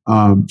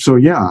 So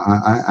yeah,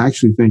 I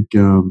actually think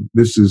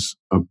this is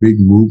a big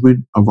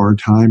movement of our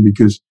time,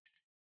 because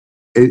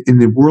in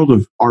the world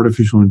of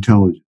artificial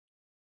intelligence,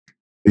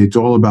 it's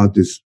all about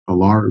this.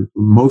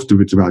 Most of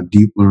it's about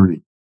deep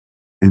learning,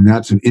 and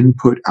that's an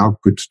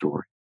input-output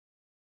story.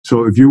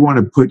 So if you want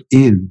to put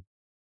in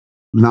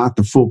not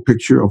the full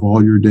picture of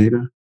all your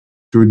data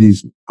through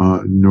these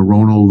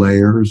neuronal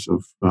layers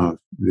of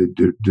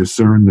that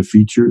discern the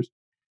features,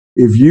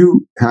 if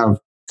you have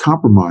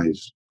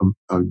compromise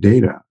of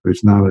data,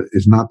 it's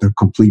not the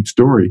complete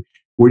story.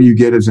 What do you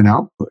get as an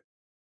output?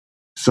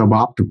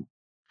 Suboptimal.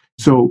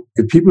 So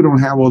if people don't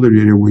have all their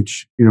data,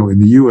 which, in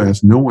the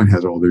US, no one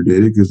has all their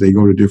data, because they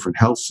go to different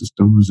health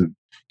systems and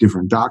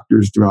different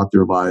doctors throughout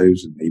their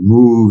lives, and they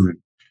move. And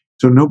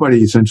so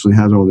nobody essentially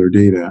has all their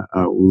data,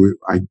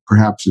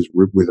 perhaps is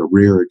with a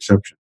rare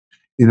exception.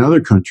 In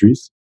other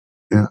countries,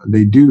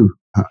 they do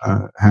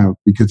have,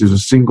 because there's a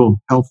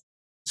single health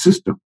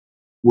system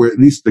where at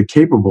least they're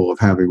capable of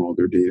having all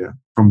their data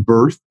from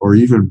birth, or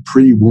even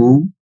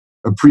pre-womb,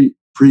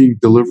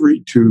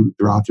 pre-delivery to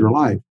throughout their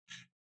life.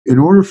 In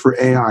order for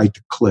AI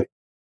to click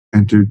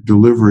and to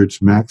deliver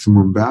its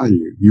maximum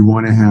value, you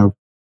want to have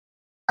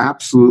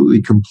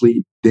absolutely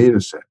complete data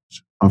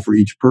sets for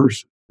each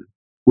person.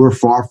 We're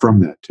far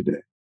from that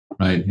today.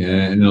 Right. Yeah,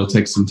 and it'll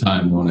take some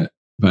time, won't it?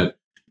 But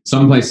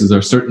some places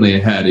are certainly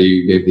ahead.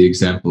 You gave the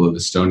example of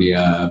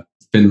Estonia.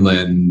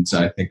 Finland,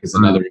 I think, is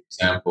another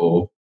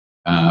example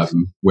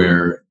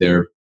where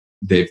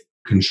they've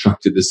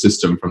constructed the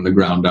system from the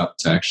ground up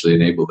to actually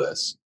enable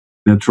this.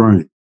 That's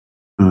right.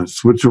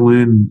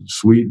 Switzerland,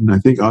 Sweden, I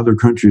think other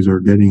countries are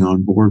getting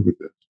on board with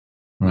this.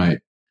 Right.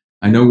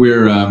 I know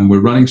we're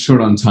running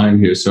short on time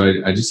here, so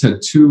I just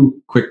had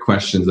two quick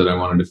questions that I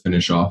wanted to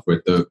finish off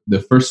with.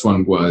 The first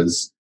one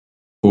was,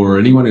 for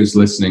anyone who's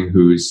listening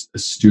who's a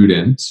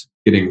student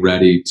getting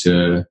ready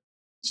to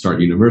start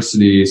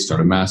university,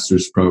 start a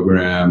master's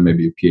program,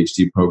 maybe a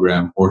PhD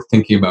program, or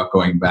thinking about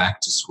going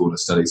back to school to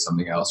study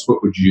something else,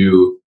 what would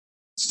you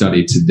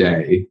study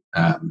today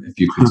if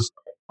you could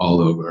start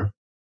all over?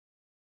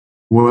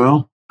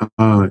 Well,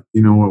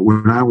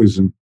 when I was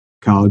in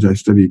college, I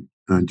studied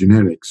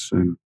genetics,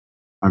 and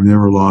I've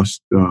never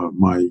lost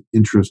my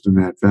interest in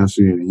that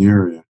fascinating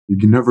area. You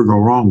can never go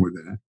wrong with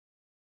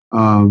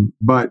that.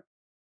 But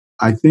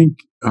I think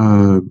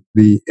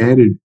the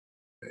added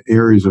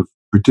areas of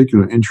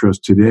particular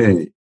interest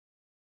today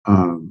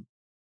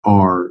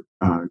are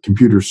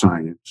computer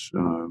science.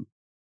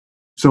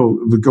 So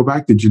if we go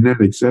back to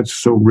genetics, that's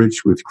so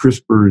rich with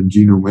CRISPR and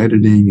genome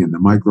editing and the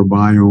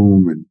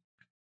microbiome and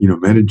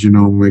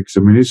metagenomics. I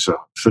mean, it's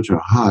such a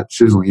hot,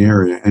 sizzling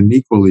area, and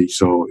equally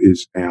so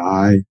is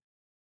AI.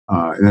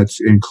 That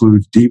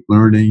includes deep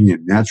learning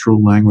and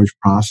natural language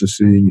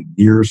processing and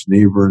nearest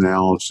neighbor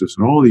analysis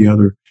and all the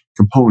other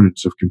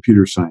components of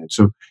computer science.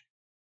 So,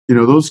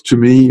 those to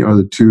me are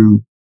the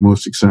two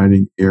most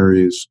exciting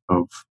areas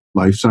of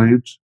life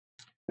science.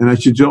 And I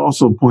should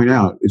also point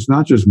out, it's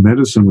not just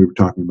medicine we were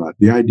talking about.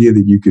 The idea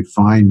that you could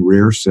find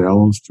rare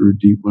cells through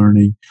deep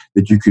learning,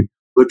 that you could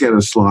look at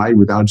a slide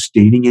without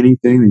staining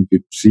anything, that you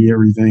could see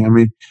everything. I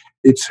mean,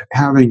 it's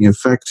having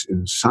effects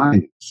in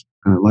science.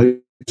 Life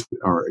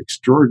are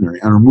extraordinary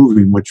and are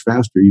moving much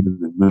faster even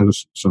than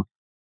medicine. So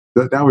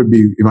that would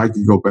be, if I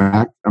could go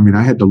back. I mean,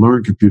 I had to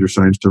learn computer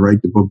science to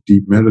write the book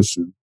Deep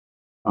Medicine,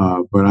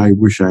 but I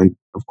wish I,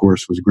 of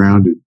course, was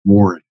grounded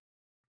more in it.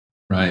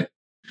 Right.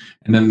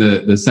 And then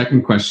the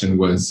second question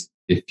was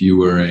if you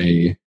were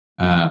a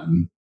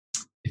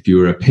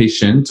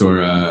patient or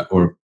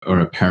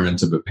a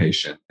parent of a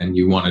patient, and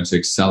you wanted to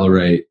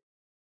accelerate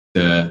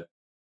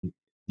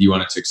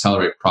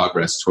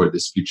progress toward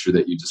this future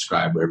that you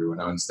described, where everyone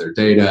owns their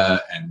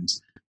data, and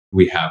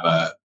we have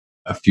a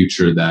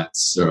future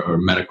or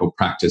medical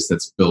practice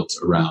that's built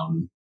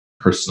around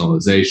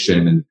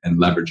personalization and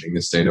leveraging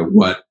this data.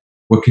 What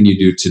can you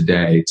do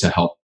today to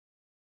help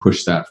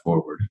push that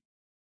forward?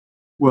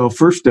 Well,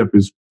 first step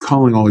is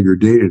calling all your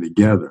data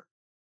together.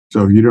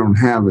 So if you don't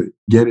have it,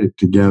 get it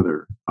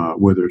together,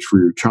 whether it's for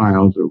your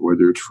child or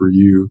whether it's for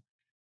you,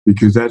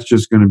 because that's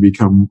just going to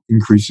become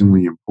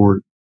increasingly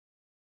important.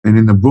 And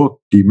in the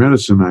book, Deep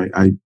Medicine,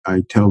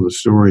 I tell the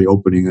story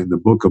opening in the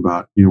book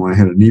about, when I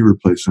had a knee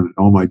replacement,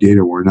 all my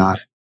data were not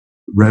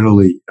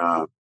readily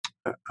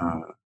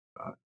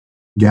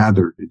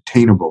gathered,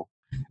 attainable.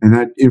 And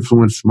that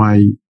influenced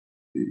my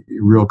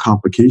real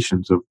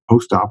complications of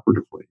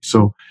post-operatively.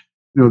 So,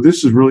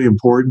 this is really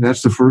important.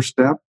 That's the first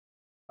step.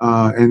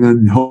 And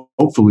then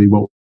hopefully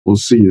what we'll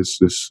see is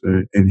this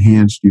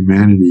enhanced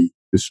humanity,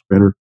 this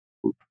better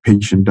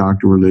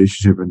patient-doctor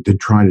relationship, and to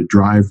try to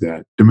drive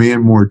that.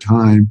 Demand more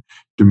time,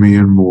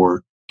 demand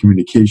more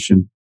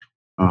communication,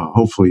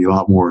 hopefully a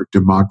lot more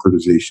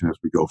democratization as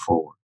we go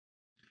forward.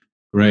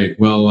 Great.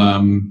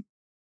 Well,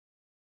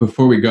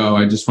 before we go,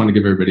 I just want to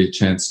give everybody a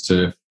chance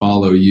to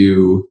follow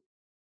you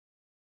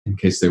in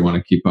case they want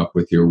to keep up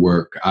with your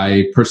work.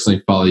 I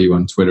personally follow you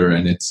on Twitter,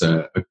 and it's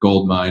a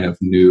goldmine of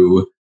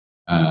new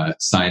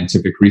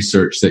scientific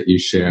research that you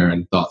share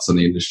and thoughts on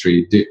the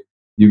industry.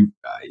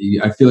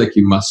 I feel like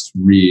you must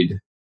read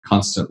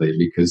constantly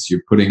because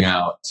you're putting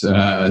out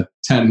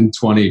 10,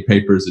 20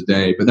 papers a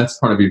day, but that's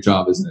part of your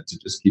job, isn't it, to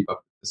just keep up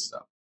with this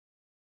stuff?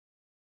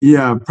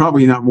 Yeah,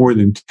 probably not more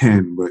than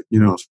 10, but,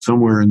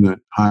 somewhere in the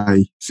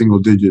high single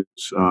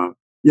digits. I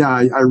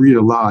read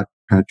a lot,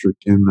 Patrick,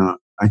 and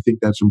I think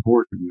that's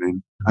important.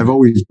 And I've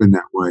always been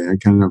that way. I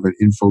kind of an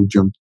info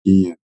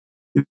junkie.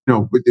 And,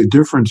 but the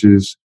difference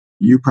is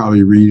you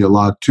probably read a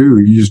lot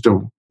too. You just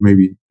don't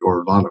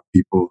or a lot of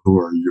people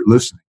you're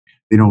listening,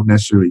 they don't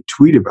necessarily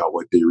tweet about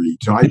what they read.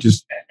 So I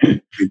just,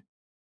 if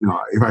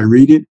I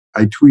read it,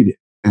 I tweet it.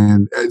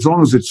 And as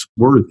long as it's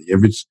worthy,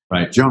 if it's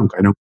junk,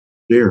 I don't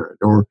share it.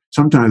 Or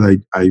sometimes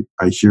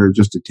I share it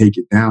just to take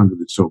it down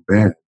because it's so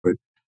bad. But,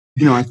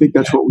 I think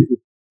that's what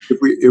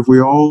if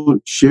we all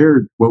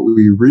shared what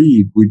we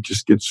read, we'd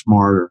just get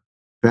smarter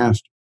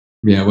faster.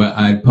 Yeah, well,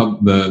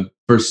 the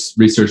first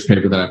research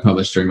paper that I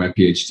published during my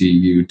PhD,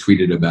 you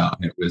tweeted about,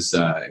 and it was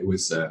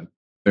a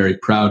very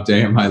proud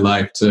day in my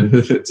life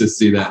to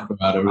see that come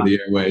out over the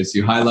airways.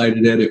 You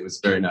highlighted it; it was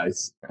very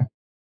nice.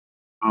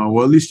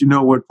 Well, at least you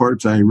know what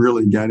parts I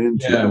really got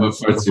into. Yeah, what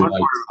parts you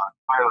liked.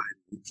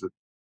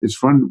 It's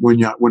fun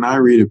when I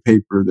read a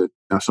paper that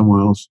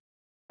someone else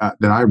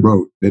that I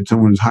wrote that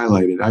someone's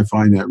highlighted. I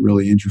find that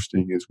really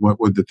interesting. Is what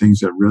were the things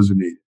that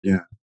resonated?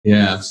 Yeah.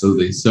 Yeah,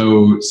 absolutely.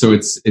 So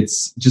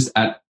it's just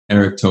at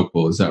Eric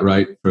Topol, is that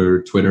right,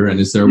 for Twitter? And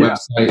is there a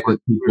website that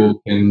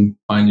people can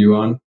find you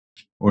on,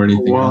 or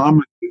anything? Well,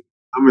 else?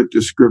 I'm at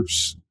the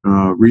Scripps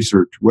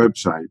research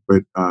website,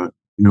 but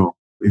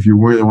if you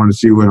really want to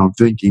see what I'm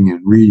thinking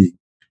and reading,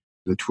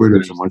 the Twitter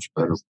is much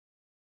better.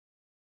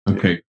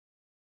 Okay,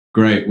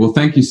 great. Well,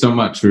 thank you so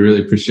much. We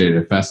really appreciate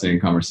it.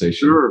 Fascinating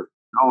conversation. Sure.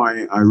 No,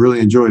 I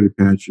really enjoyed it,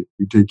 Patrick.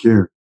 You take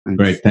care. Thanks.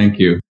 Great. Thank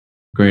you.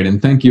 Great.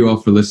 And thank you all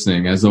for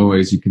listening. As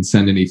always, you can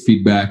send any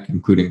feedback,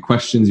 including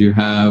questions you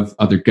have,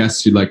 other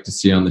guests you'd like to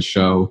see on the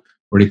show,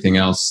 or anything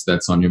else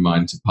that's on your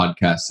mind to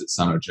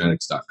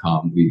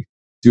podcast@sanogenetics.com. We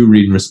do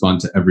read and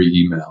respond to every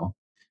email.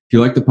 If you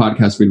like the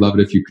podcast, we'd love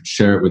it if you could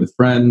share it with a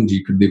friend.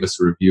 You could leave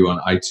us a review on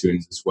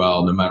iTunes as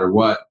well. No matter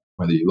what,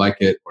 whether you like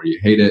it or you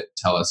hate it,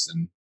 tell us,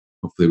 and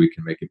hopefully we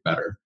can make it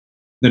better.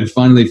 Then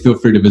finally, feel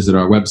free to visit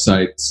our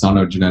website,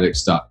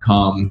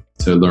 sanogenetics.com,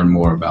 to learn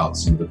more about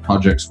some of the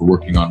projects we're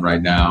working on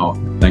right now.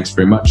 Thanks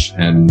very much,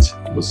 and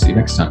we'll see you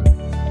next time.